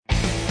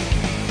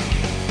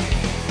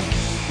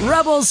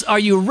Rebels, are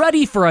you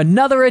ready for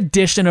another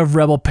edition of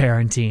Rebel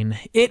Parenting?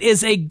 It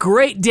is a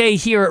great day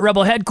here at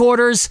Rebel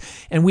Headquarters,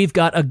 and we've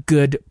got a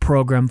good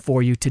program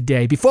for you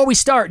today. Before we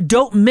start,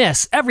 don't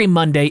miss every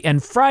Monday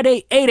and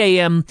Friday, 8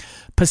 a.m.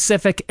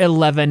 Pacific,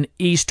 11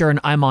 Eastern.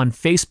 I'm on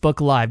Facebook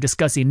Live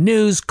discussing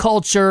news,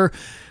 culture,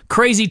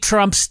 crazy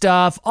Trump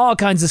stuff, all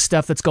kinds of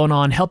stuff that's going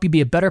on. Help you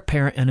be a better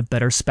parent and a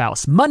better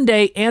spouse.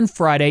 Monday and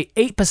Friday,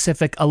 8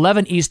 Pacific,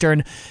 11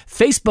 Eastern.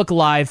 Facebook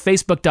Live,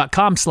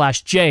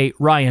 facebook.com/J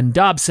Ryan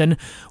Dobson.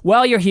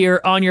 While you're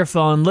here on your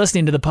phone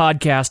listening to the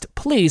podcast,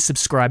 please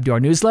subscribe to our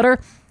newsletter.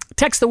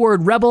 Text the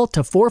word REBEL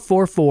to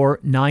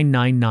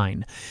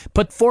 444-999.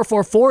 Put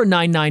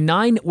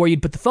 444-999 where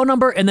you'd put the phone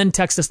number and then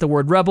text us the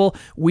word REBEL.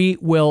 We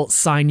will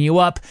sign you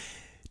up.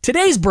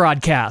 Today's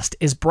broadcast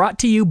is brought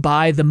to you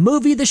by the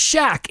movie The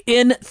Shack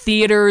in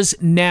theaters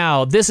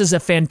now. This is a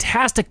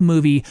fantastic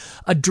movie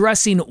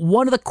addressing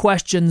one of the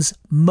questions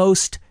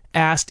most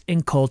asked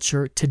in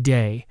culture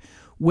today,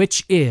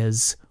 which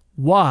is,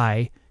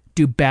 why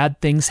do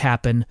bad things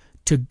happen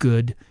to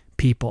good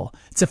people?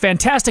 It's a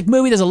fantastic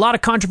movie. There's a lot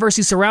of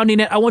controversy surrounding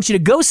it. I want you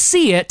to go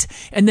see it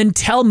and then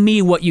tell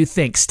me what you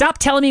think. Stop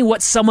telling me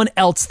what someone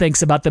else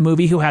thinks about the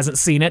movie who hasn't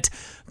seen it.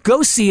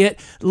 Go see it.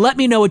 Let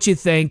me know what you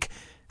think.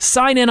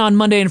 Sign in on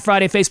Monday and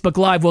Friday, Facebook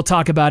Live. We'll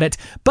talk about it.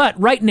 But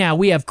right now,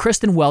 we have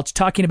Kristen Welch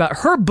talking about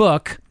her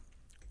book,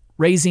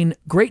 Raising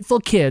Grateful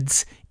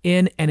Kids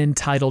in an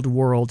Entitled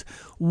World.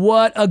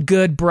 What a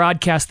good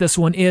broadcast this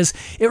one is.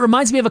 It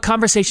reminds me of a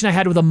conversation I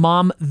had with a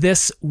mom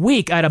this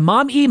week. I had a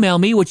mom email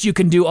me, which you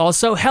can do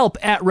also,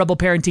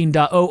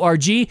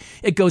 help@rebelparenting.org.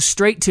 It goes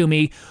straight to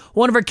me.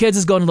 One of her kids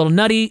is going a little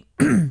nutty.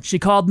 She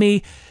called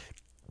me.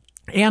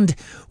 And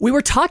we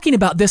were talking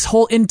about this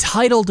whole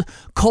entitled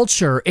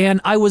culture,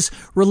 and I was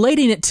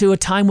relating it to a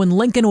time when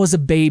Lincoln was a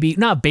baby,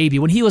 not a baby,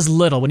 when he was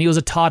little, when he was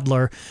a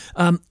toddler.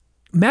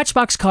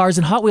 Matchbox cars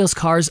and Hot Wheels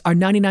cars are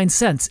 99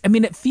 cents. I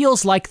mean, it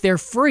feels like they're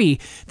free.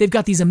 They've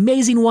got these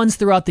amazing ones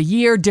throughout the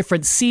year,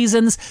 different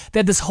seasons. They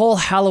had this whole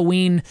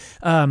Halloween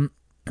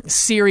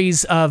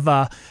series of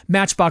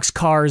Matchbox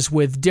cars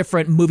with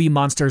different movie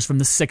monsters from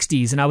the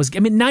 60s.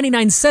 And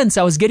 99 cents,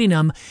 I was getting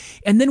them.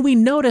 And then we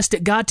noticed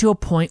it got to a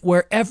point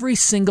where every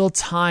single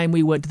time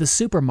we went to the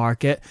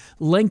supermarket,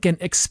 Lincoln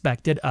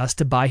expected us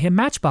to buy him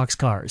Matchbox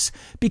cars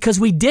because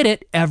we did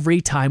it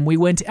every time we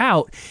went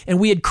out. And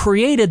we had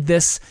created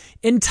this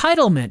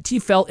entitlement. He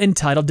felt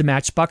entitled to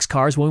Matchbox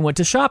cars when we went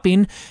to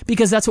shopping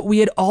because that's what we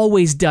had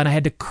always done. I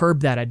had to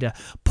curb that. I had to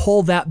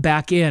pull that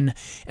back in.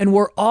 And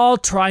we're all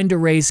trying to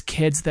raise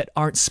kids that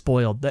aren't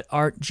spoiled, that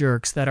aren't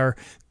jerks, that are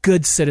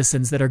good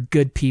citizens, that are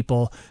good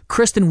people.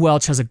 Kristen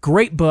Welch has a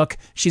great book.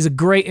 She's a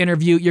great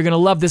interview. You're going to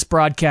love this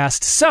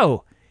broadcast.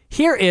 So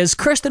here is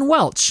Kristen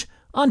Welch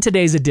on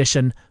today's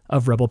edition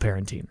of Rebel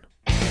Parenting.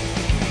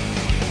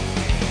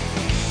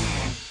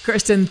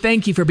 Kristen,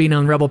 thank you for being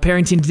on Rebel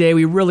Parenting today.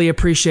 We really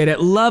appreciate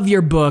it. Love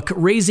your book,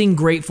 Raising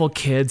Grateful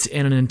Kids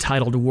in an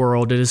Entitled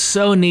World. It is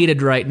so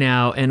needed right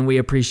now, and we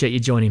appreciate you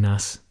joining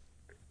us.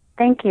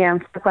 Thank you.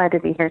 I'm so glad to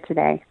be here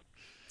today.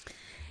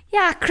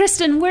 Yeah,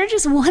 Kristen, we're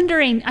just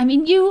wondering, I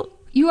mean, you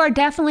are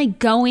definitely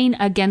going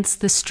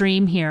against the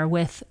stream here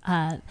with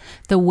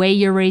the way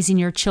you're raising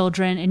your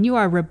children, and you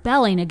are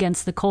rebelling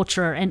against the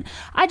culture. And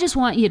I just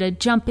want you to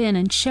jump in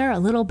and share a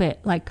little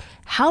bit, like,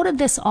 how did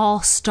this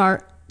all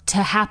start to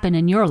happen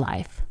in your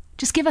life?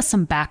 Just give us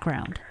some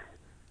background.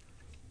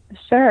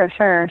 Sure.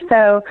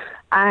 So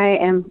I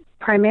am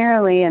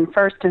primarily and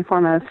first and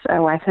foremost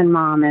a wife and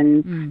mom,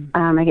 and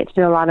I get to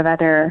do a lot of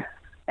other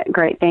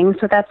great things.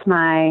 So that's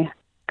my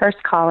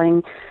first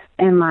calling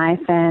in life,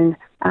 and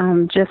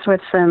just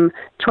with some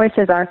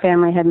choices our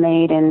family had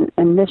made in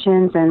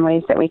missions and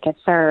ways that we could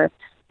serve,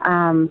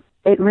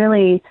 it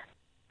really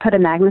put a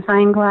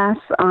magnifying glass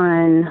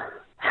on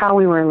how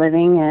we were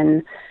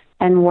living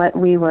and what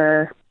we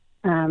were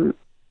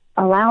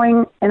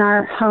allowing in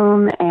our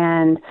home,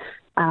 and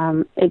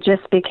it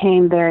just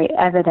became very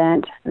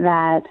evident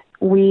that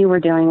we were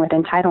dealing with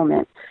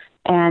entitlement.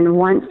 And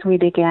once we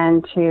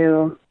began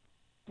to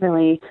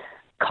really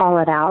call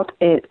it out,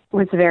 it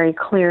was very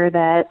clear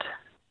that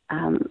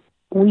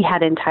we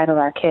had entitled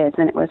our kids,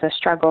 and it was a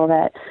struggle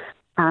that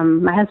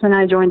my husband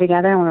and I joined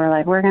together, and we were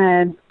like, we're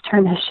going to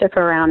turn this ship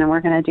around, and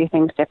we're going to do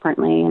things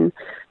differently. And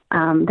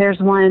there's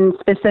one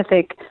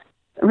specific,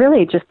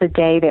 really just the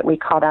day that we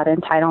called out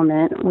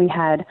entitlement. We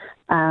had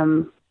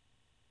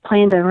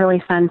planned a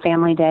really fun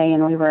family day,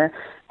 and we were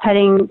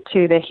heading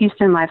to the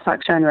Houston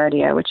Livestock Show and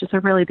Rodeo, which is a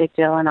really big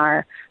deal in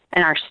our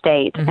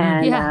state.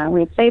 Mm-hmm. And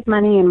we had saved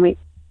money, and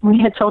we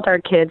had told our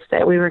kids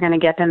that we were going to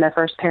get them the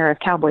first pair of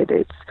cowboy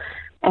boots.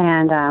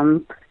 And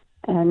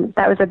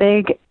that was a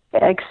big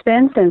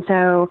expense. And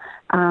so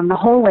the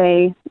whole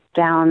way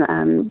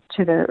down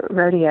to the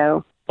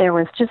rodeo, there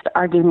was just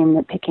arguing and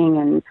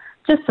nitpicking and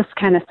just this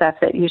kind of stuff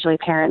that usually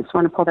parents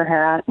want to pull their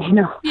hair out,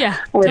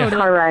 with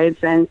car rides.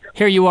 And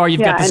here you are,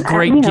 you've got this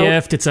great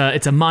gift. It's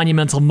a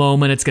monumental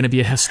moment. It's going to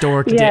be a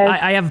historic day.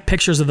 I have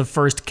pictures of the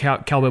first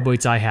cowboy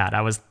boots I had.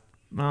 I was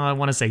I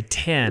want to say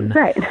 10.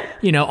 Right.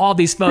 All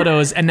these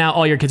photos, and now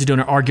all your kids are doing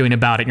are arguing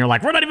about it, and you're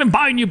like, we're not even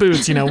buying you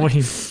boots,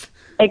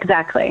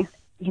 Exactly.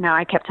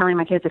 I kept telling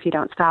my kids, if you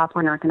don't stop,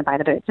 we're not going to buy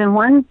the boots. And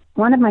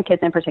one of my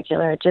kids in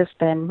particular had just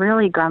been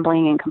really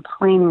grumbling and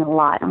complaining a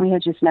lot, and we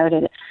had just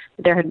noted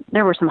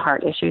there were some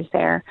heart issues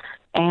there.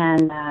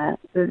 And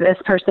this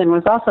person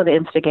was also the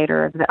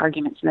instigator of the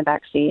arguments in the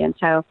back seat. And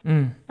so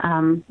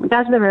we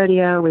got to the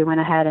rodeo. We went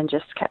ahead and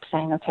just kept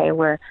saying, okay,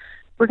 we're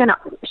going to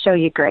show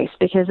you grace,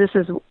 because this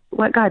is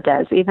what God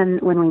does. Even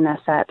when we mess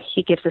up,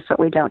 he gives us what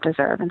we don't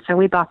deserve. And so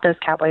we bought those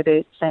cowboy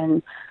boots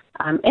and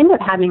ended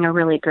up having a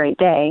really great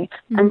day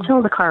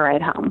until the car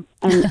ride home.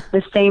 And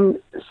the same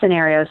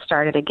scenario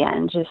started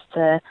again, just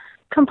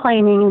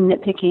complaining and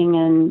nitpicking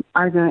and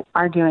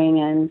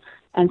arguing.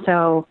 And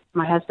so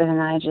my husband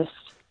and I just,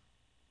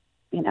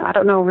 I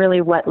don't know really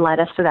what led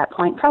us to that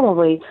point,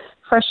 probably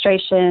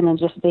frustration and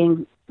just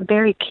being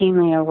very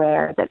keenly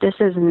aware that this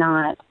is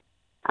not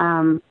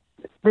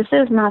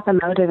the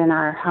motive in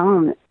our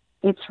home.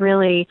 It's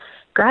really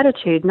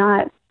gratitude,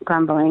 not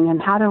grumbling.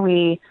 And how do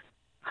we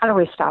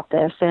stop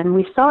this? And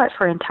we saw it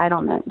for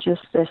entitlement,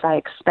 just this, I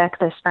expect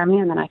this from you,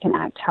 and then I can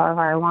act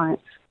however I want.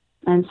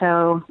 And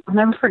so I'll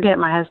never forget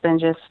my husband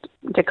just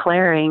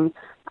declaring,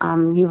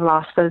 you've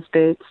lost those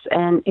boots,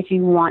 and if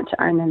you want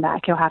to earn them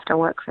back, you'll have to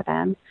work for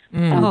them.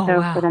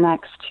 For the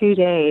next 2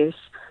 days,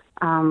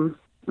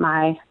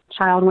 my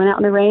child went out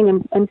in the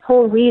rain and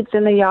pulled weeds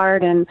in the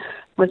yard and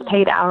was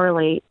paid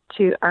hourly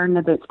to earn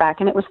the boots back.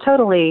 And it was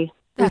totally,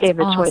 we gave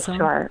the choice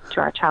to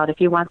our child. If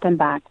you want them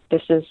back,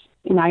 this is,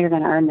 now you're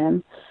going to earn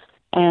them.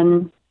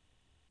 And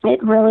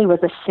it really was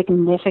a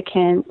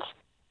significant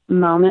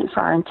moment for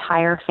our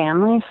entire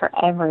family, for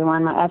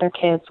everyone. My other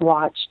kids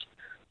watched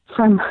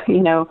from,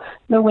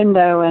 the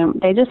window, and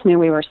they just knew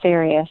we were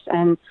serious.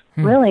 And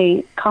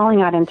really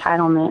calling out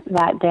entitlement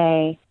that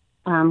day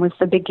was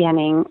the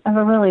beginning of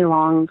a really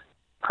long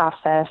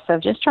process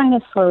of just trying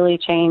to slowly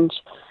change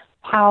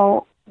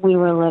how we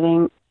were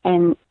living,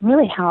 and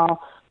really how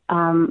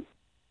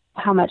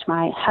much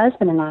my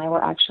husband and I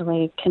were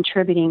actually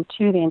contributing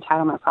to the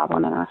entitlement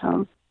problem in our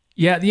home.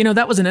 Yeah,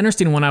 that was an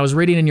interesting one. I was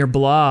reading in your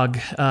blog,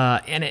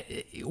 and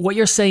what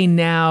you're saying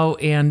now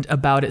and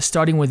about it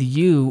starting with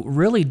you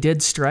really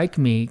did strike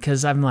me,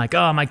 because I'm like,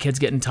 oh, my kids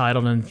get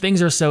entitled and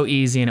things are so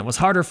easy and it was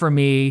harder for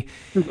me.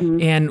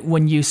 And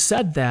when you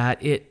said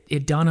that,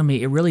 it dawned on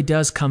me, it really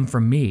does come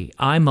from me.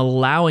 I'm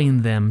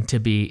allowing them to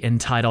be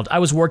entitled. I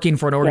was working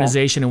for an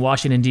organization in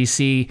Washington,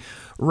 D.C.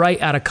 right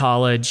out of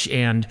college,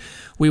 and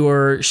we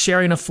were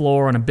sharing a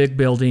floor on a big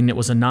building. It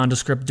was a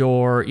nondescript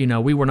door.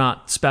 We were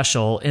not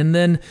special. And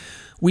then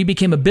we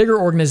became a bigger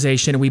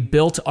organization, and we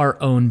built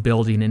our own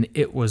building, and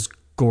it was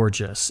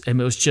gorgeous.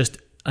 And it was just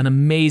an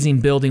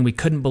amazing building. We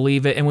couldn't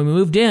believe it. And when we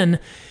moved in,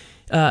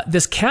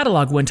 this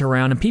catalog went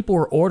around, and people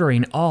were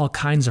ordering all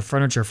kinds of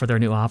furniture for their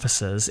new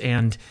offices.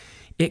 And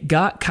it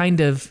got kind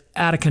of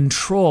out of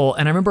control.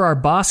 And I remember our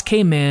boss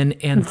came in,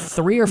 and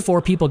 3 or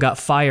 4 people got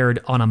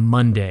fired on a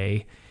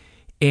Monday.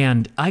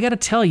 And I got to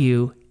tell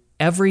you,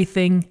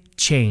 everything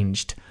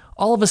changed.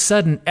 All of a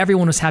sudden,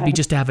 everyone was happy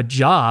just to have a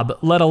job,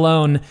 let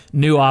alone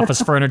new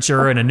office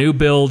furniture and a new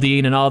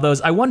building and all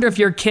those. I wonder if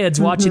your kids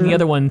watching the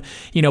other one,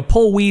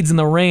 pull weeds in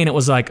the rain, it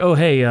was like, oh,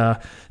 hey,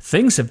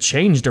 things have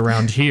changed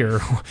around here.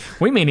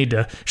 We may need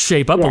to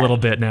shape up a little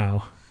bit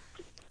now.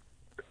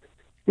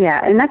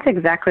 Yeah, and that's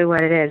exactly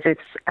what it is.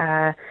 It's,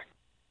 our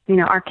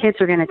kids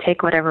are going to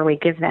take whatever we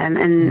give them,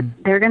 and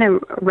they're going to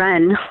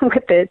run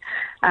with it.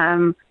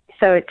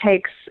 So it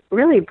takes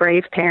really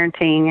brave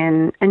parenting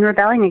and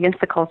rebelling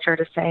against the culture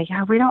to say,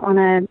 yeah, we don't want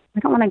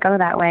to go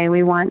that way.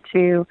 We want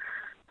to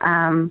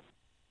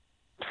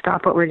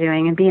stop what we're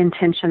doing and be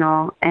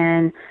intentional.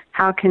 And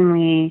how can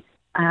we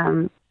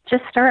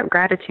just stir up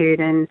gratitude?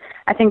 And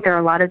I think there are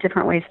a lot of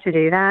different ways to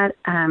do that.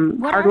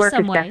 Hard work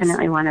is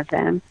definitely one of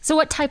them. So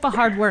what type of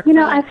hard work?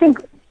 I think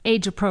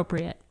age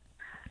appropriate.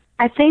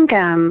 I think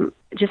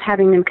just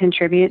having them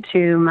contribute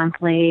to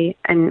monthly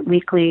and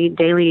weekly,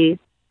 daily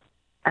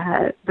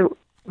the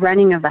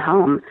running of the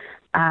home.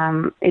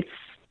 It's,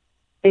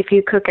 if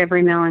you cook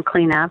every meal and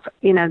clean up,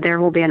 there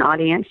will be an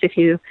audience if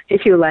you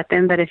let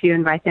them, but if you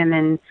invite them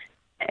and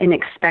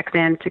expect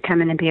them to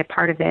come in and be a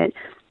part of it.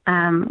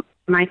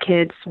 My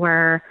kids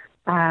were,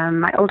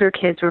 my older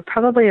kids were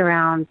probably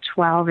around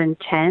 12 and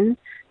 10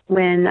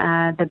 when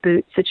the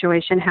boot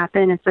situation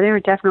happened. And so they were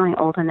definitely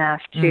old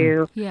enough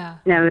to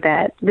know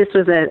that this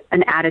was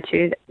an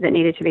attitude that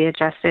needed to be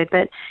adjusted.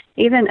 But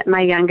even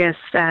my youngest,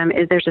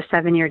 there's a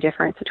 7-year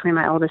difference between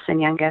my oldest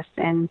and youngest.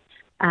 And,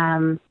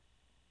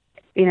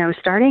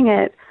 starting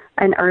at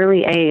an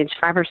early age,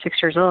 5 or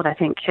 6 years old, I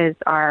think kids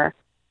are,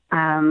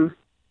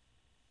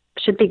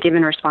 should be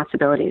given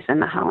responsibilities in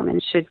the home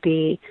and should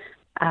be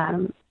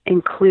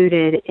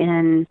included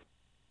in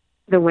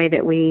the way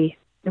that we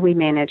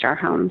manage our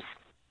homes.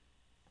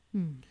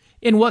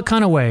 In what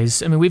kind of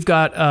ways? I mean, we've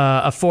got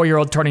a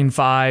 4-year-old turning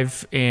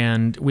 5,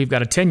 and we've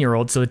got a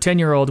 10-year-old. So the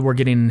 10-year-old, we're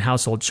getting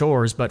household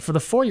chores. But for the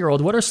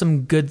 4-year-old, what are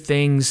some good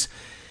things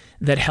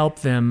that help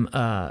them,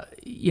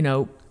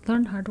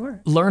 learn hard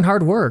work? Learn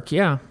hard work,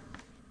 yeah.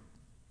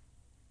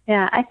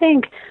 Yeah, I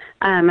think,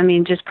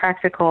 just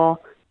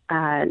practical,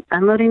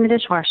 unloading the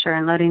dishwasher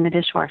and loading the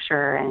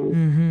dishwasher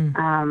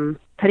and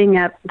putting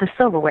up the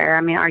silverware.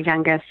 I mean, our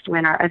youngest,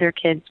 when our other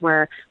kids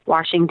were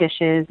washing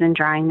dishes and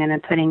drying them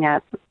and putting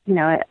up,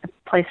 a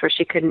place where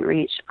she couldn't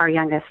reach, our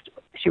youngest,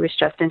 she was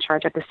just in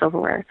charge of the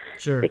silverware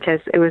because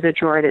it was a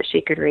drawer that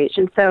she could reach.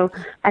 And so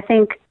I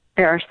think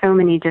there are so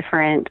many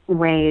different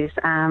ways.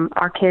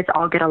 Our kids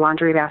all get a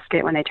laundry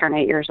basket when they turn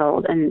 8 years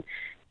old, and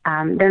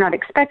they're not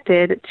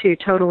expected to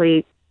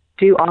totally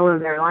do all of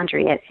their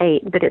laundry at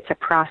 8, but it's a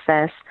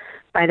process.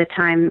 By the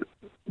time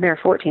they're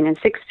 14 and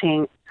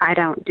 16, I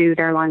don't do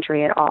their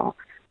laundry at all.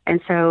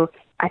 And so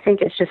I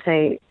think it's just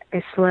a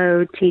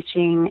slow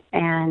teaching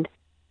and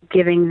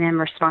giving them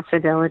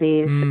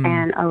responsibilities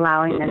and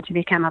allowing them to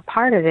become a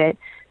part of it.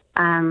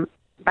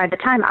 By the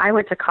time I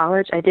went to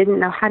college, I didn't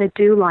know how to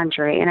do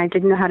laundry, and I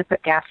didn't know how to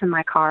put gas in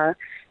my car.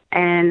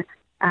 And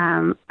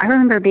I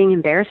remember being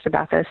embarrassed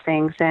about those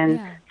things. And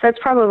so that's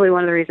probably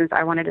one of the reasons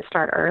I wanted to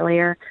start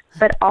earlier.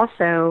 But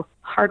also,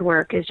 hard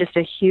work is just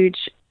a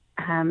huge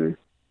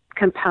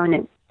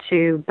component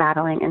to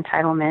battling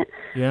entitlement.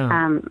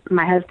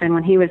 My husband,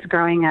 when he was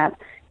growing up,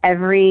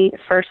 every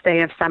first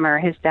day of summer,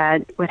 his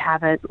dad would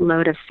have a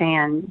load of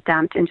sand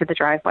dumped into the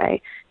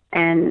driveway.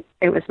 And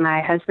it was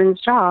my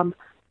husband's job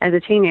as a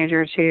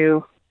teenager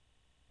to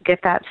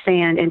get that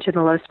sand into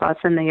the low spots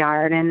in the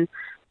yard. And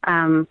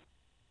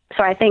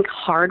so I think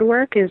hard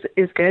work is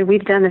good.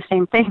 We've done the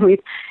same thing.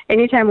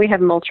 Anytime we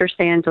have mulch or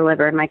sand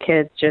delivered, my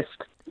kids just,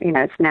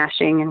 it's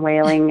gnashing and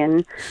wailing,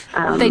 and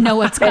they know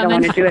what's coming. They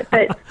don't want to do it.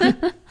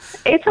 But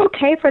it's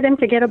okay for them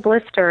to get a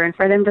blister and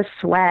for them to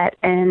sweat.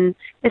 And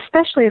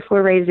especially if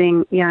we're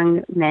raising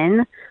young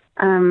men,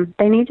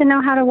 they need to know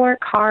how to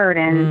work hard,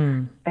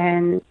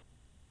 and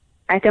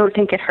I don't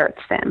think it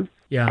hurts them.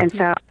 Yeah. And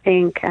so I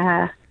think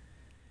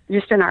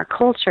just in our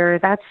culture,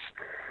 that's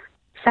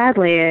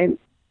sadly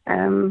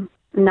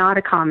not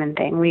a common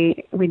thing.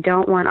 We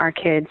don't want our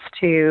kids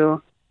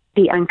to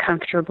be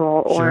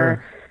uncomfortable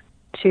or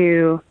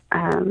to,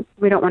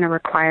 we don't want to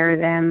require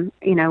them,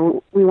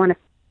 we want to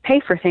pay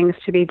for things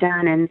to be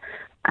done.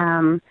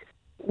 And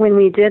when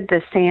we did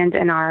the sand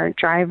in our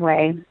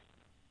driveway,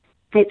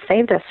 it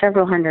saved us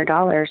several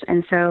 $100s.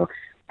 And so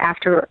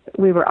after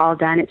we were all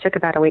done, it took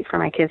about a week for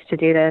my kids to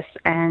do this.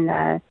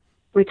 And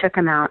we took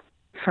them out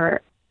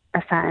for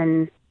a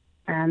fun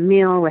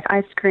meal with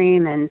ice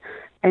cream and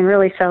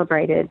really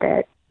celebrated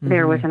that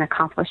there was an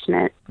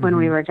accomplishment when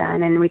we were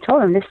done. And we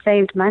told them this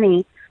saved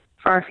money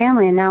for our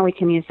family, and now we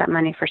can use that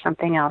money for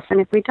something else. And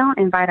if we don't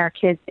invite our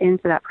kids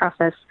into that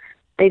process,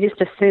 they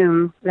just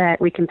assume that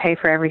we can pay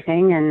for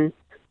everything, and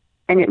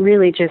it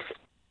really just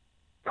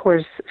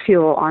pours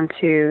fuel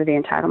onto the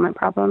entitlement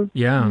problem.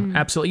 Yeah,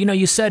 absolutely.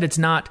 You said it's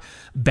not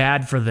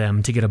bad for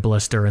them to get a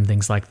blister and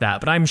things like that,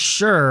 but I'm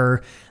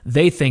sure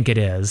they think it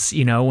is.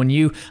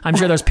 I'm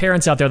sure there's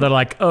parents out there that are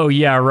like, oh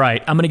yeah,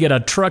 right, I'm going to get a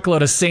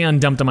truckload of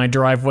sand dumped in my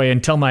driveway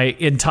and tell my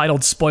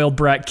entitled, spoiled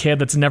brat kid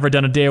that's never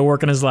done a day of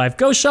work in his life,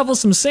 go shovel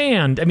some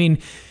sand. I mean,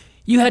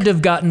 you had to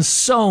have gotten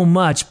so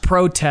much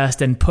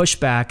protest and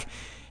pushback.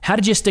 How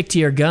did you stick to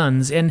your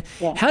guns? And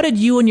how did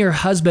you and your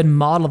husband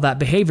model that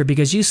behavior?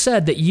 Because you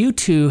said that you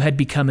two had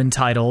become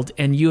entitled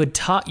and you had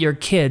taught your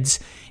kids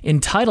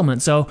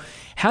entitlement. So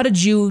how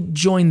did you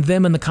join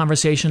them in the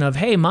conversation of,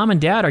 hey, mom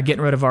and dad are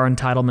getting rid of our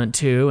entitlement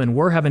too, and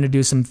we're having to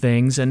do some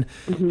things? And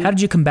how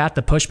did you combat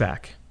the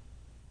pushback?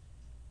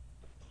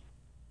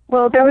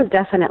 Well, there was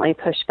definitely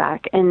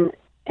pushback.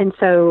 And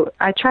so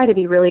I try to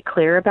be really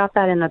clear about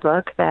that in the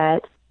book,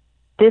 that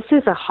this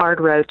is a hard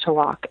road to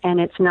walk, and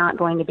it's not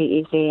going to be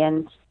easy.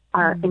 And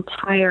our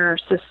entire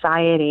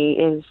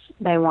society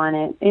they want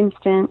it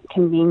instant,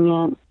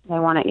 convenient. They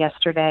want it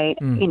yesterday,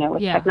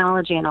 with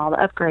technology and all the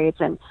upgrades,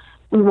 and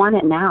we want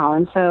it now.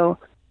 And so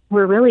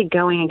we're really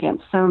going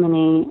against so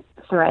many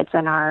threads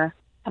in our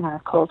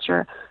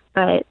culture.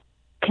 But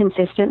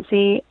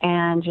consistency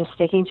and just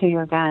sticking to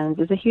your guns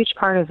is a huge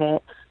part of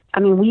it. I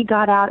mean, we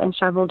got out and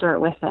shoveled dirt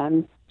with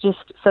them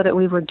just so that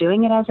we were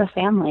doing it as a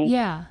family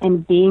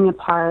and being a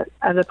part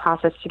of the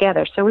process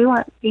together. So we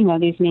weren't,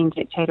 these mean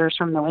dictators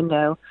from the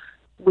window.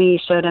 We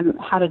showed them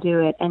how to do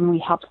it, and we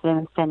helped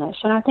them finish.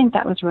 And I think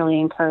that was really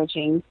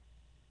encouraging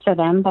to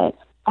them. But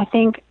I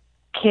think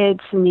kids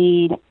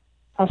need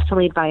us to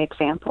lead by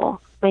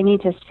example. They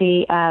need to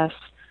see us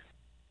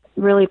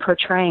really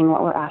portraying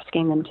what we're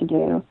asking them to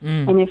do.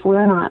 And if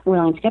we're not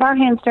willing to get our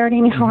hands dirty,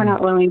 and if we're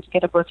not willing to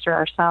get a blister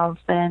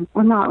ourselves, then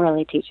we're not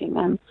really teaching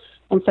them.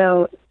 And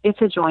so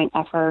it's a joint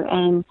effort,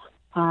 and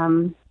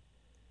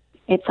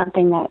it's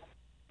something that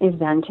is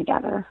done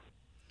together.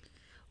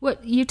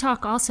 What you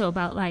talk also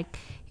about, like,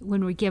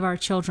 when we give our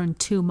children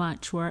too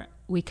much, where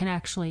we can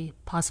actually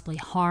possibly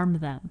harm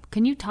them.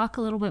 Can you talk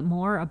a little bit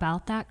more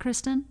about that,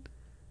 Kristen?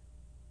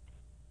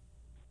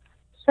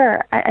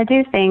 Sure. I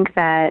do think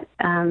that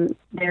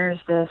there's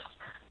this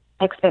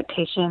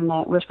expectation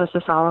that we're supposed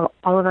to solve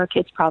all of our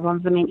kids'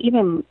 problems. I mean,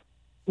 even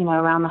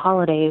around the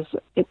holidays,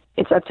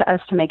 it's up to us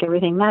to make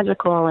everything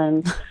magical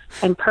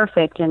and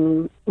perfect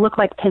and look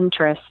like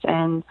Pinterest.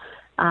 And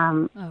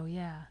Oh,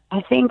 yeah.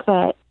 I think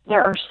that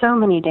there are so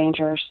many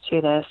dangers to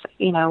this.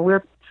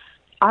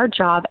 Our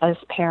job as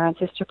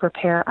parents is to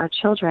prepare our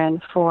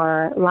children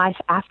for life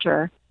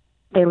after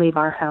they leave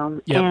our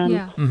home. Yep. And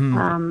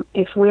Yeah.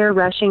 if we're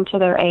rushing to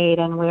their aid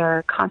and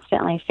we're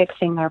constantly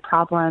fixing their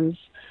problems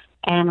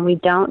and we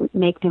don't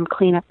make them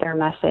clean up their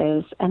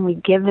messes and we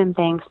give them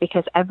things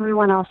because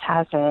everyone else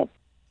has it,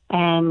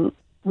 and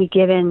we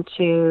give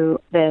into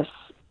this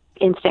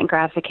instant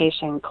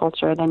gratification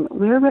culture, then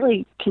we're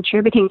really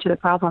contributing to the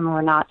problem, and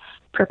we're not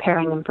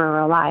preparing them for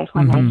real life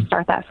when they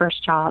start that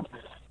first job.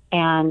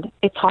 And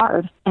it's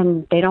hard,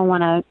 and they don't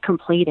want to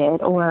complete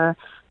it, or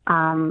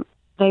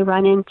they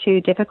run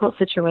into difficult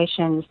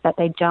situations that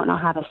they don't know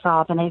how to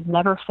solve, and they've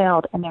never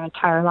failed in their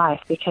entire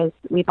life because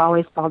we've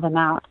always bailed them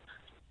out.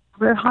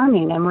 We're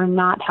harming them. We're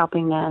not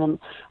helping them. And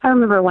I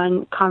remember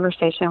one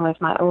conversation with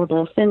my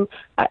oldest, and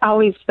I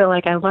always feel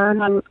like I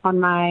learn on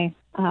my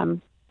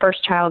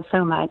first child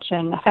so much,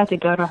 and I've had to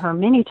go to her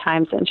many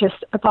times and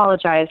just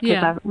apologize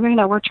because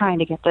we're trying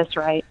to get this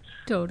right.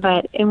 Totally.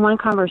 But in one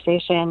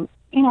conversation,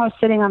 I was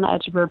sitting on the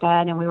edge of her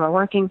bed and we were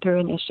working through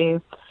an issue.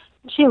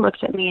 She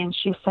looked at me and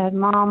she said,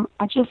 "Mom,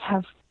 I just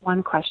have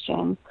one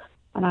question."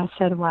 And I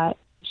said, "What?"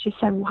 She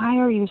said, "Why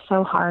are you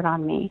so hard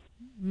on me?"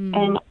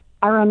 And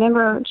I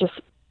remember just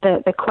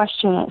the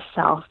question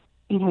itself,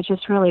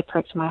 just really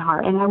pricked my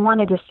heart. And I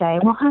wanted to say,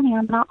 "Well, honey,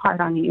 I'm not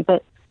hard on you."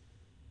 But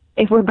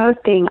if we're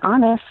both being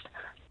honest,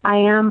 I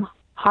am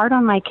hard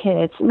on my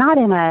kids, not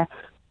in a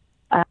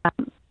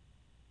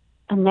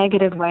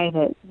negative way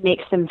that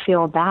makes them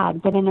feel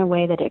bad, but in a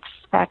way that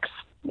expects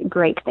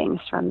great things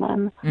from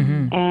them.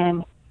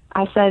 And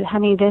I said,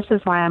 "Honey, this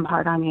is why I'm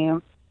hard on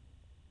you,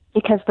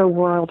 because the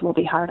world will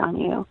be hard on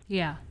you."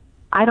 Yeah.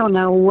 I don't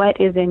know what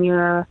is in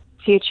your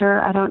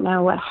future. I don't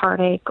know what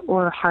heartache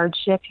or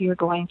hardship you're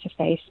going to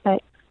face,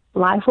 but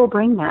life will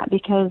bring that,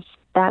 because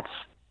that's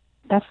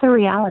the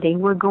reality.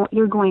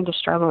 You're going to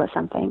struggle with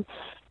something.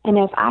 And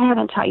if I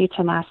haven't taught you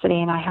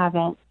tenacity, and I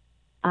haven't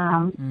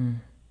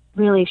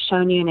really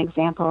shown you an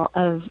example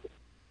of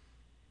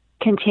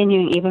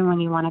continuing even when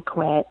you want to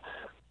quit,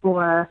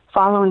 or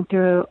following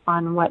through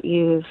on what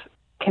you've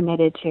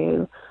committed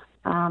to,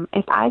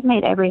 if I've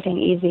made everything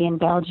easy and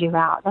bailed you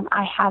out, then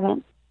I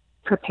haven't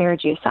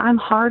prepared you. So I'm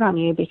hard on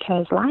you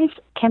because life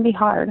can be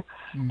hard.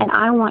 And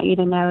I want you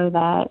to know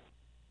that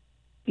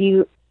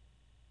you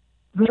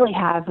really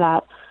have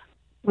that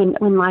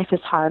when life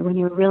is hard, when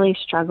you're really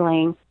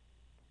struggling,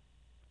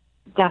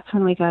 that's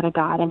when we go to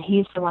God, and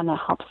He's the one that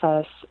helps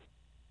us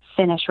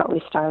finish what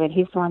we started.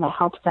 He's the one that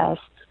helps us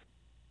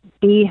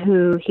be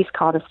who He's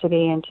called us to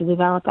be and to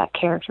develop that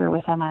character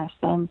within us.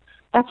 And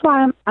that's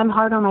why I'm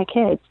hard on my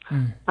kids,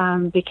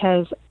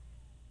 because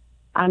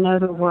I know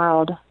the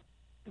world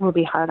will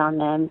be hard on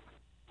them.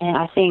 And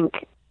I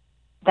think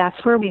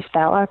that's where we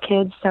fail our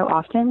kids so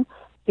often,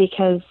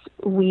 because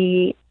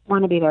we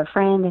want to be their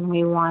friend and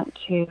we want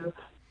to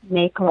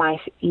make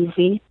life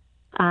easy.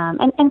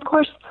 And of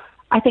course,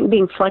 I think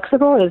being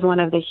flexible is one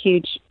of the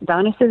huge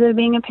bonuses of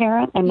being a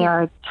parent. And there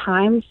are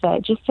times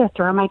that just to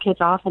throw my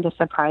kids off and to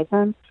surprise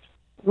them,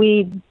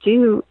 we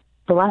do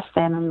bless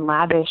them and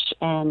lavish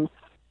and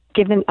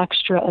give them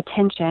extra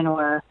attention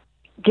or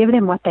give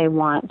them what they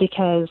want,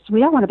 because we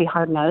don't want to be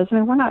hard-nosed.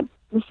 I mean,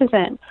 this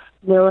isn't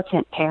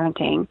militant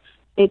parenting.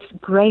 It's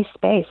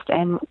grace-based,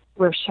 and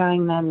we're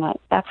showing them that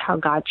that's how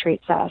God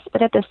treats us.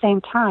 But at the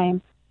same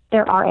time,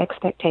 there are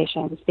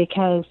expectations,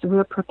 because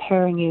we're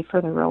preparing you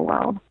for the real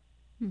world.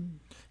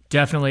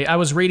 Definitely. I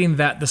was reading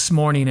that this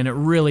morning, and it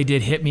really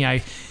did hit me.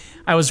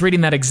 I was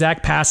reading that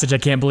exact passage. I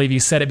can't believe you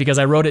said it, because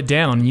I wrote it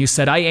down. You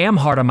said, "I am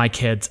hard on my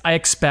kids. I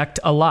expect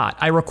a lot.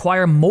 I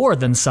require more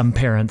than some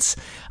parents.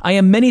 I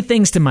am many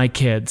things to my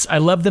kids. I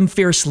love them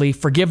fiercely,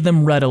 forgive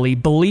them readily,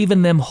 believe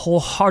in them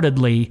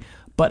wholeheartedly,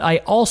 but I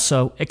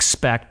also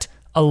expect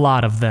a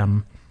lot of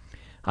them."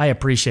 I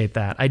appreciate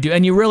that. I do.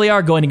 And you really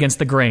are going against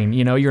the grain.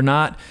 You're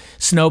not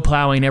snow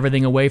plowing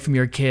everything away from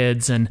your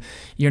kids, and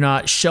you're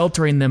not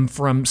sheltering them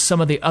from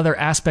some of the other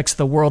aspects of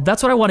the world.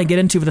 That's what I want to get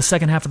into for the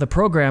second half of the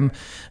program.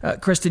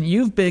 Kristen,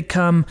 you've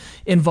become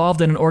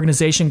involved in an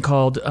organization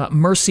called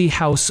Mercy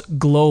House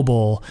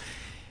Global.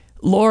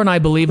 Laura and I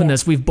believe in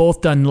this. We've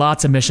both done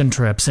lots of mission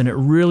trips, and it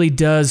really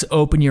does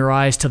open your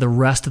eyes to the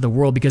rest of the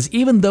world, because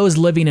even those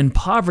living in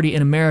poverty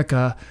in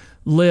America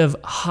live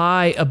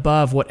high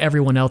above what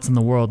everyone else in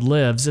the world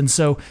lives. And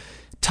so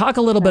talk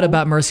a little bit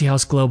about Mercy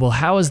House Global.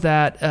 How is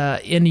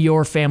that in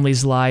your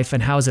family's life,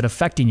 and how is it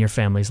affecting your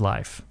family's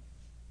life?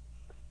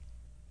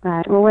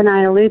 Right. Well, when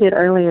I alluded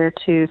earlier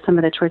to some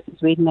of the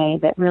choices we'd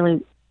made that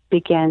really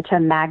began to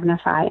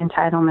magnify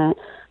entitlement,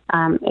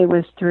 it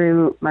was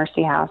through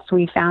Mercy House.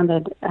 We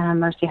founded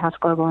Mercy House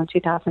Global in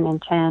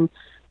 2010.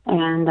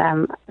 And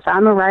so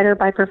I'm a writer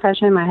by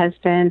profession. My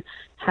husband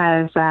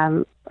has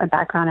a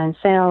background in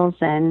sales,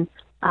 and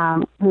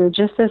we were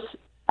just this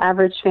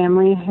average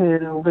family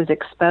who was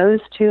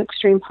exposed to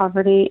extreme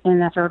poverty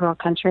in a third world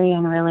country,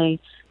 and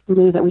really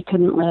knew that we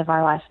couldn't live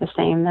our life the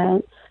same,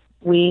 that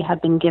we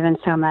had been given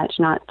so much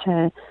not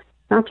to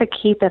not to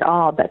keep it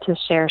all, but to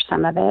share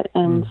some of it.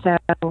 And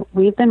so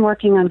we've been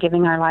working on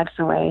giving our lives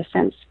away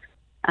since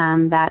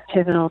that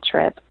pivotal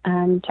trip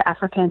to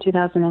Africa in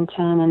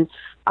 2010. And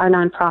our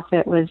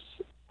nonprofit was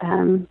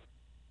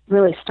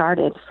really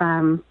started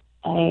from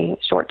a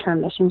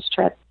short-term missions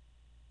trip.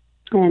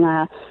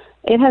 And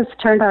it has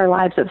turned our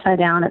lives upside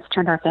down. It's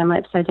turned our family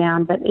upside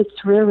down. But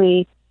it's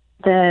really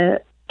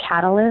the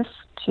catalyst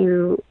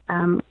to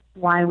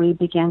why we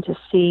began to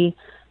see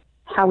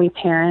how we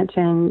parent,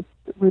 and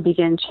we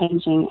begin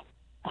changing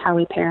how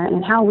we parent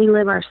and how we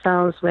live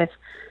ourselves with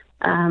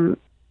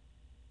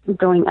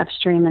going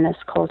upstream in this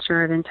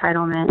culture of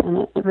entitlement.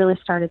 And it really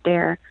started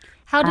there.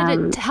 How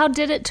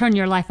did it turn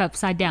your life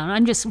upside down?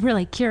 I'm just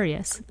really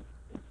curious.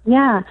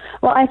 Yeah.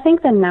 Well, I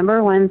think the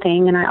number one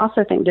thing, and I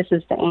also think this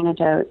is the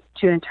antidote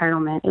to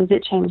entitlement, is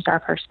it changed our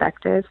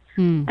perspective.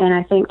 And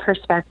I think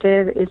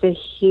perspective is a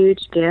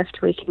huge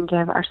gift we can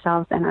give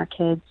ourselves and our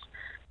kids.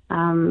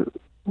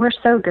 We're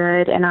so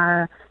good in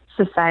our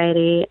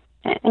society,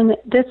 and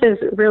this is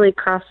really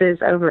crosses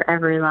over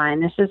every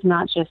line. This is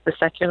not just the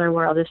secular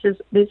world. This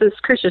is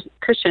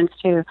Christians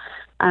too.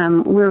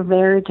 We're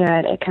very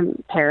good at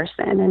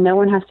comparison, and no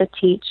one has to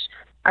teach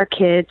our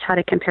kids how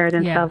to compare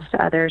themselves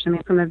to others. I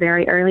mean, from a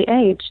very early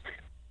age,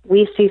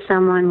 we see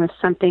someone with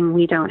something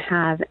we don't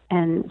have,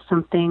 and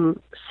something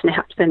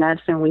snaps in us,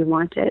 and we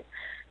want it.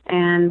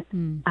 And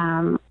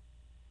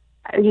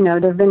there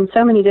have been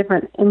so many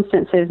different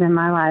instances in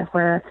my life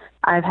where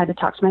I've had to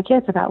talk to my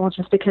kids about, well,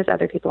 just because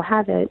other people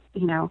have it,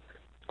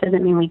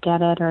 doesn't mean we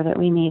get it or that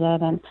we need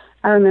it. And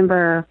I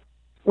remember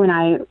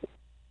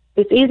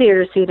it's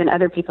easier to see it in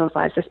other people's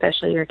lives,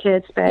 especially your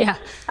kids, but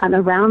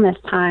around this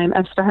time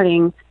of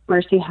starting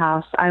Mercy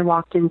House, I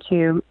walked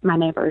into my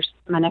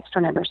next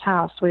door neighbor's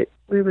house. We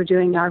were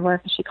doing yard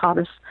work, and she called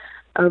us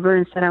over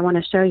and said, I want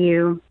to show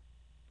you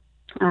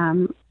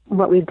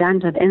what we've done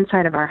to the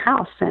inside of our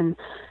house. And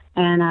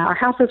our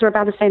houses were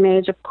about the same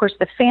age. Of course,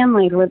 the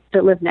family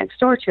that lived next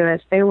door to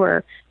us, they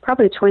were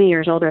probably 20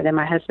 years older than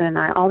my husband and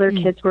I. All their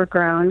kids were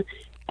grown,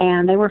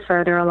 and they were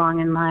further along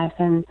in life.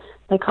 And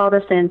they called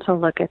us in to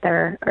look at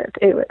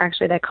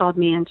they called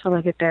me in to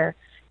look at their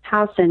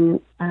house. And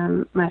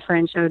my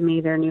friend showed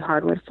me their new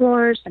hardwood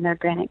floors and their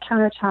granite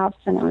countertops,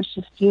 and it was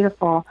just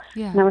beautiful.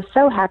 Yeah. And I was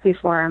so happy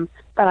for them.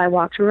 But I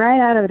walked right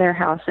out of their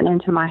house and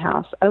into my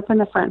house, opened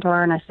the front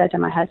door, and I said to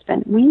my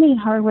husband, we need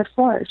hardwood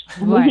floors.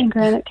 And we need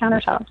granite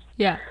countertops.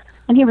 Yeah.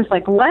 And he was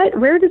like, what?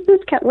 Where did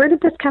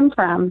this come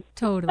from?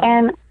 Totally.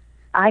 And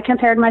I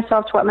compared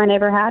myself to what my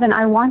neighbor had, and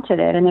I wanted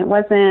it. And it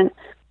wasn't,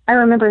 I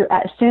remember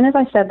as soon as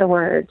I said the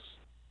words,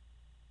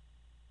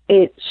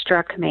 it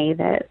struck me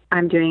that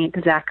I'm doing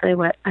exactly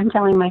what I'm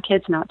telling my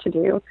kids not to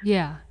do.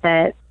 Yeah.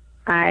 That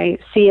I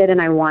see it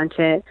and I want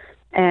it.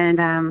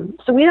 And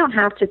so we don't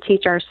have to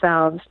teach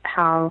ourselves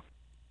how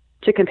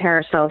to compare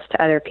ourselves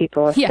to other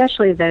people,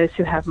 especially those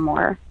who have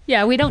more.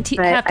 Yeah, we don't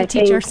have to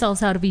teach ourselves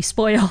how to be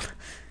spoiled.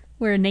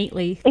 We're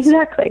innately.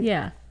 Exactly.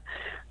 Yeah.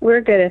 We're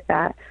good at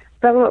that.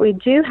 But what we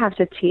do have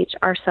to teach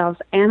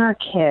ourselves and our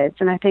kids,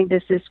 and I think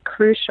this is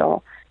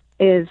crucial,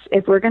 is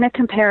if we're going to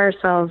compare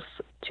ourselves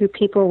to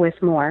people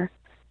with more,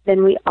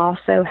 then we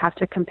also have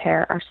to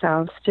compare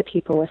ourselves to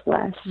people with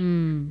less.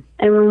 And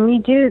when we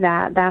do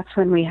that, that's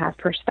when we have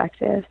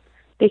perspective.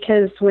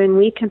 Because when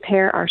we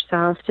compare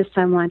ourselves to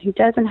someone who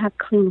doesn't have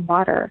clean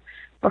water,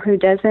 or who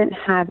doesn't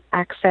have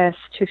access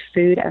to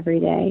food every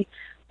day,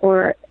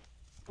 or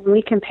when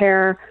we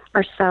compare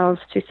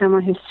ourselves to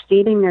someone who's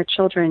feeding their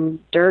children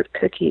dirt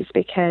cookies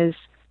because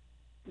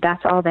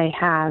that's all they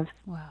have,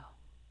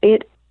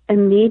 it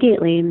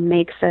immediately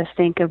makes us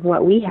think of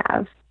what we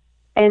have.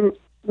 And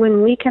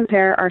when we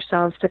compare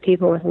ourselves to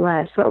people with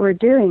less, what we're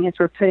doing is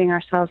we're putting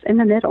ourselves in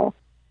the middle,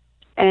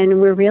 and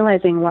we're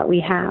realizing what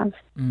we have.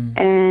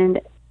 And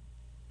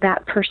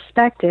that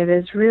perspective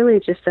is really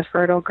just a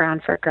fertile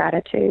ground for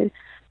gratitude.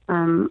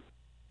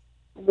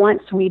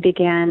 Once we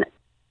begin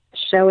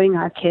showing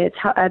our kids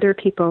how other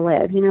people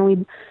live,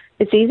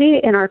 it's easy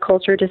in our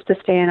culture just to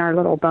stay in our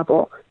little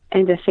bubble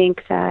and to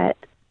think that,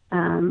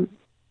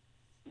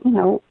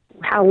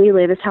 how we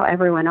live is how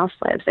everyone else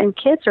lives. And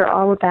kids are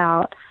all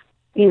about,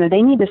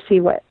 they need to see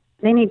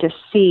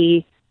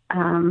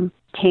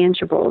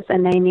tangibles,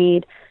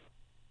 and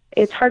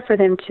it's hard for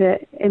them to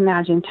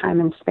imagine time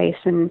and space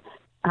and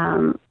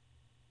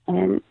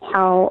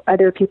how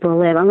other people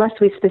live unless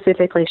we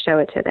specifically show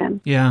it to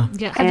them. Yeah.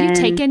 Have you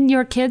taken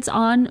your kids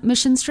on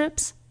mission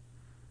trips?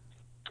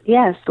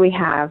 Yes, we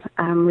have.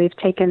 We've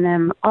taken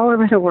them all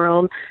over the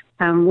world.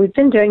 We've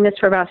been doing this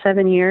for about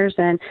 7 years,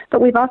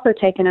 but we've also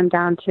taken them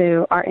down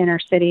to our inner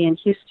city in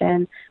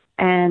Houston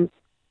and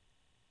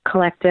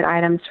collected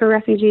items for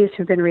refugees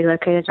who've been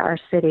relocated to our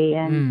city.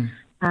 And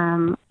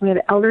we have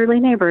elderly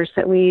neighbors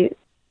that we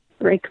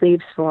rake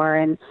leaves for.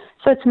 And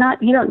so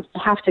you don't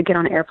have to get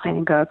on an airplane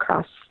and go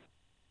across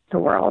the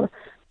world.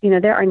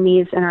 There are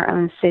needs in our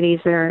own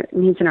cities. There are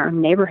needs in our own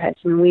neighborhoods.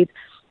 We've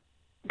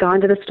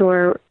gone to the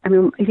store.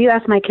 If you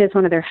ask my kids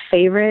one of their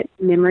favorite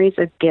memories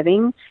of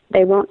giving,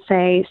 they won't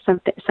say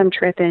some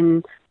trip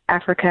in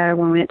Africa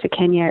when we went to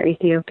Kenya or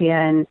Ethiopia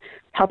and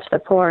helps the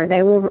poor,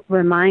 they will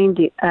remind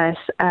us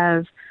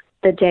of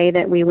the day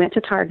that we went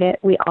to Target.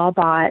 We all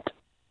bought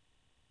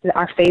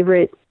our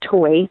favorite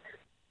toy,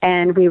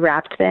 and we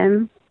wrapped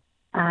them,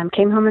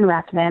 came home and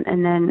wrapped them,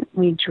 and then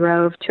we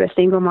drove to a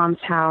single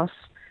mom's house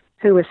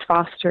who was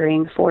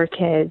fostering 4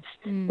 kids.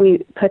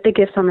 We put the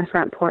gifts on the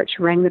front porch,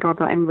 rang the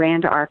doorbell, and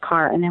ran to our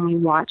car, and then we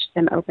watched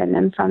them open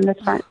them from the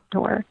front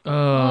door.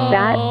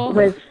 That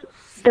was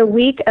the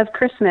week of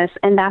Christmas,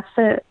 and that's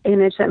the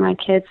image that my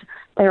kids,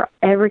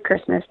 every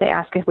Christmas, they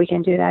ask if we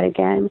can do that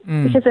again,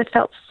 because it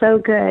felt so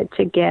good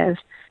to give.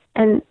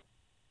 And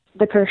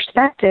the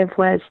perspective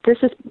was,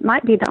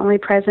 might be the only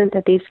present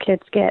that these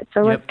kids get,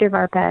 so let's give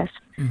our best.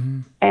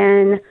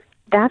 And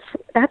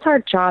that's our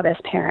job as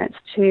parents,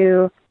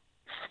 to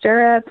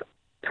stir up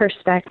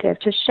perspective,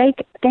 to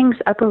shake things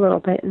up a little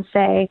bit and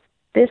say,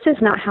 this is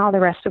not how the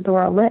rest of the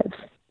world lives.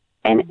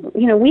 And,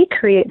 we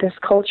create this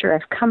culture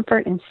of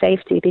comfort and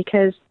safety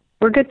because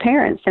we're good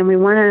parents and we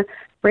want to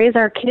raise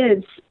our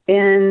kids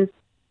in,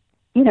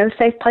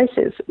 safe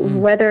places,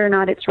 whether or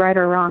not it's right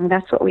or wrong.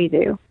 That's what we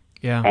do.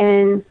 Yeah.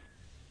 And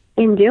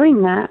in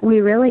doing that, we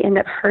really end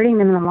up hurting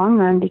them in the long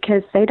run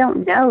because they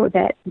don't know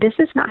that this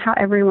is not how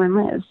everyone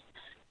lives.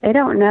 They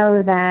don't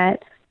know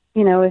that,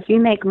 if you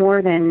make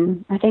more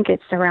than, I think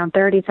it's around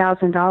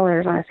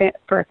 $30,000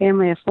 for a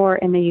family of 4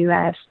 in the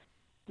U.S.,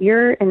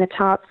 you're in the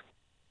top,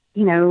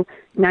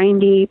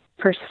 90%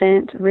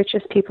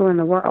 richest people in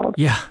the world.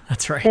 Yeah,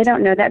 that's right. They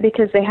don't know that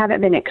because they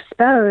haven't been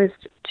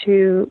exposed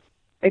to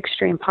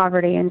extreme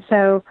poverty. And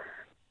so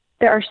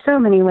there are so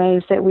many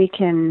ways that we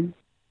can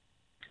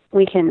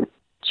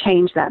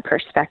change that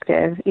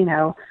perspective,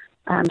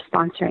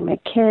 sponsoring a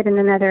kid in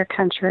another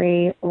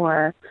country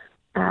or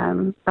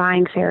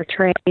buying fair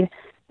trade,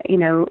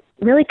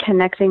 really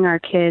connecting our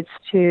kids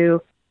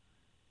to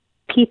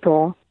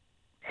people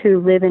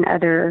who live in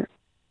other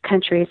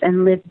countries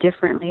and live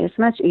differently is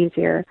much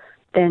easier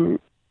than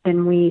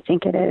we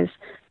think it is.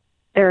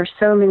 There are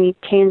so many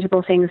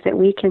tangible things that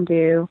we can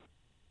do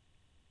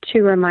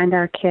to remind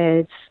our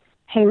kids,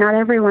 hey, not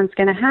everyone's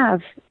going to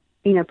have,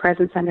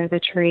 presents under the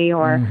tree,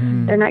 or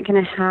they're not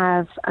going to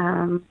have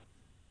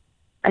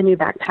a new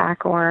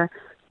backpack or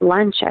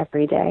lunch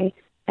every day.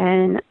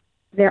 And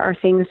there are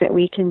things that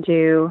we can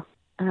do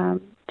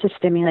to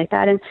stimulate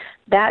that. And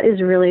that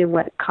is really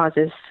what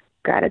causes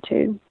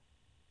gratitude.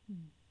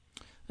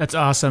 That's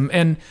awesome.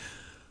 And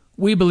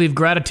we believe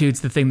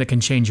gratitude's the thing that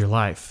can change your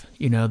life.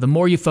 The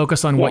more you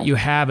focus on what you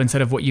have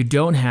instead of what you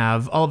don't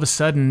have, all of a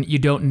sudden you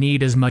don't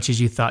need as much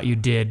as you thought you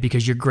did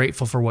because you're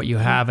grateful for what you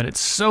have. And it's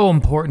so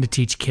important to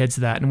teach kids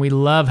that. And we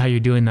love how you're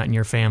doing that in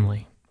your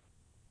family.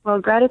 Well,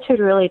 gratitude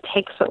really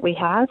takes what we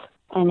have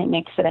and it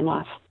makes it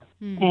enough.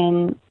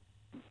 And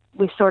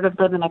we sort of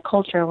live in a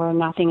culture where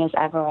nothing is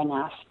ever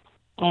enough.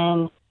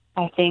 And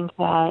I think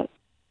that,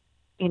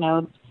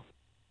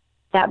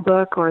 that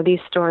book or these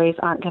stories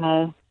aren't going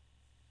to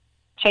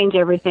change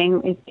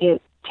everything.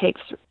 It takes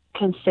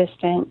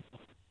consistent,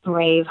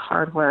 brave,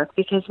 hard work,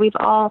 because we've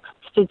all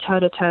stood toe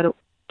to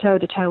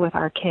toe with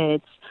our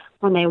kids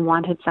when they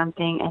wanted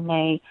something and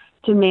they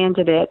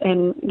demanded it.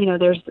 And,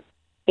 there's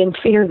been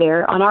fear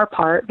there on our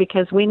part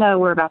because we know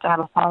we're about to have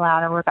a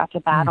fallout or we're about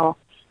to battle.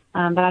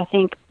 But I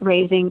think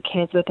raising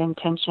kids with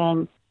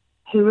intention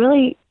who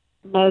really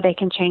know they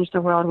can change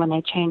the world when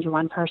they change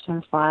one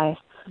person's life,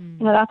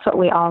 that's what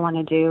we all want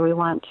to do. We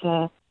want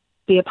to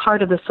be a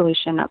part of the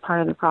solution, not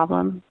part of the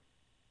problem.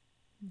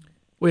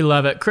 We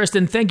love it.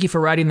 Kristen, thank you for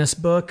writing this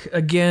book.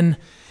 Again,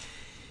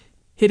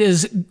 it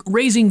is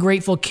Raising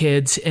Grateful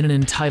Kids in an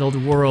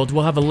Entitled World.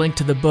 We'll have a link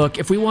to the book.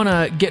 If we want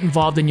to get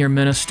involved in your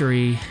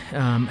ministry,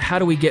 how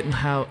do we get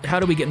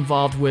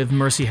involved with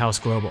Mercy House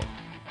Global?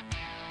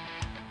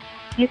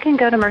 You can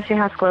go to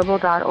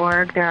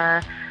mercyhouseglobal.org. There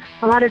are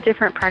a lot of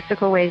different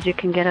practical ways you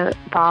can get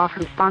involved,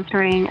 from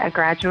sponsoring a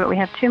graduate. We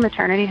have 2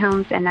 maternity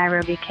homes in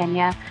Nairobi,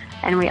 Kenya,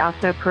 and we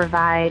also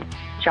provide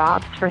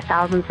jobs for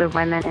thousands of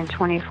women in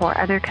 24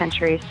 other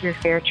countries through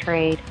fair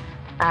trade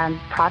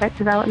product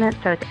development.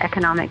 So it's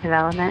economic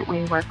development.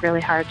 We work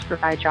really hard to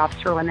provide jobs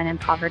for women in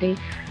poverty.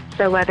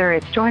 So whether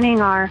it's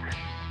joining our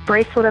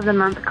Bracelet of the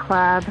Month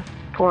Club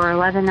for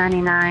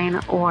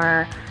 $11.99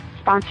 or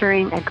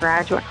sponsoring a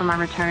graduate from our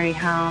maternity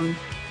home,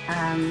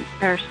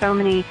 there are so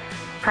many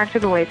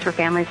practical ways for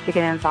families to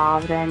get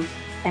involved and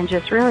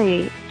just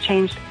really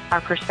change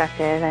our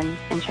perspective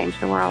and change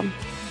the world.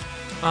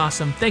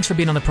 Awesome. Thanks for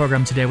being on the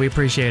program today. We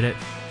appreciate it.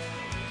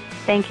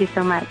 Thank you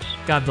so much.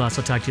 God bless.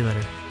 I'll talk to you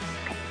later.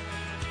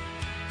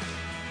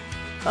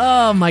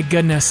 Oh my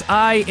goodness.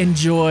 I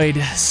enjoyed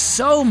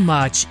so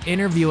much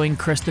interviewing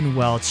Kristen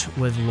Welch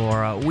with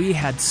Laura. We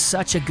had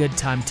such a good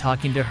time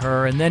talking to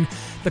her, and then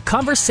the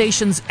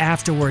conversations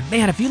afterward.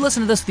 Man, if you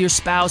listen to this with your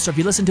spouse, or if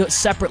you listen to it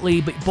separately,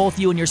 but both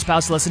you and your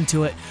spouse listen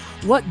to it,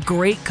 what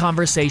great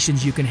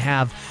conversations you can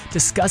have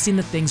discussing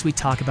the things we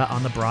talk about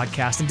on the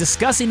broadcast and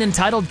discussing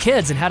entitled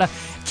kids and how to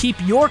keep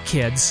your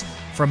kids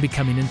from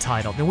becoming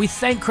entitled. And we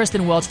thank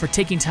Kristen Welch for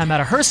taking time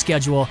out of her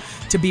schedule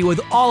to be with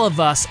all of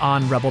us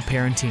on Rebel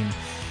Parenting.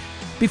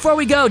 Before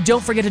we go,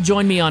 don't forget to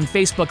join me on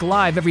Facebook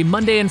Live every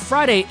Monday and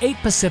Friday, 8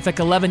 Pacific,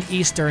 11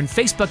 Eastern,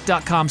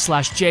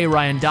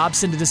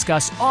 facebook.com/JRyanDobson to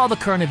discuss all the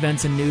current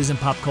events and news and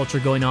pop culture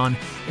going on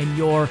in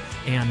your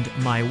and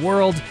my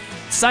world.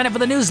 Sign up for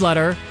the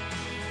newsletter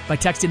by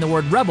texting the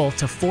word REBEL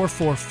to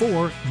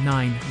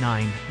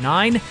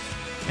 444-999.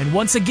 And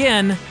once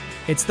again,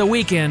 it's the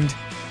weekend.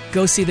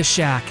 Go see The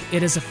Shack.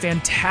 It is a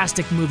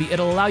fantastic movie.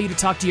 It'll allow you to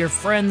talk to your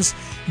friends,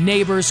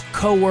 neighbors,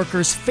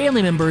 co-workers,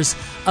 family members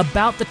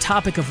about the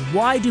topic of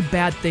why do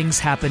bad things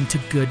happen to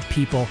good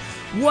people.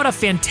 What a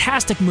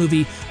fantastic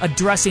movie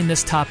addressing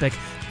this topic.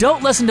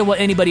 Don't listen to what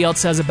anybody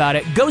else says about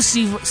it. Go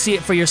see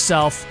it for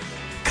yourself.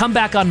 Come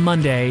back on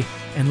Monday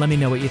and let me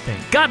know what you think.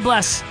 God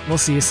bless. We'll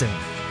see you soon.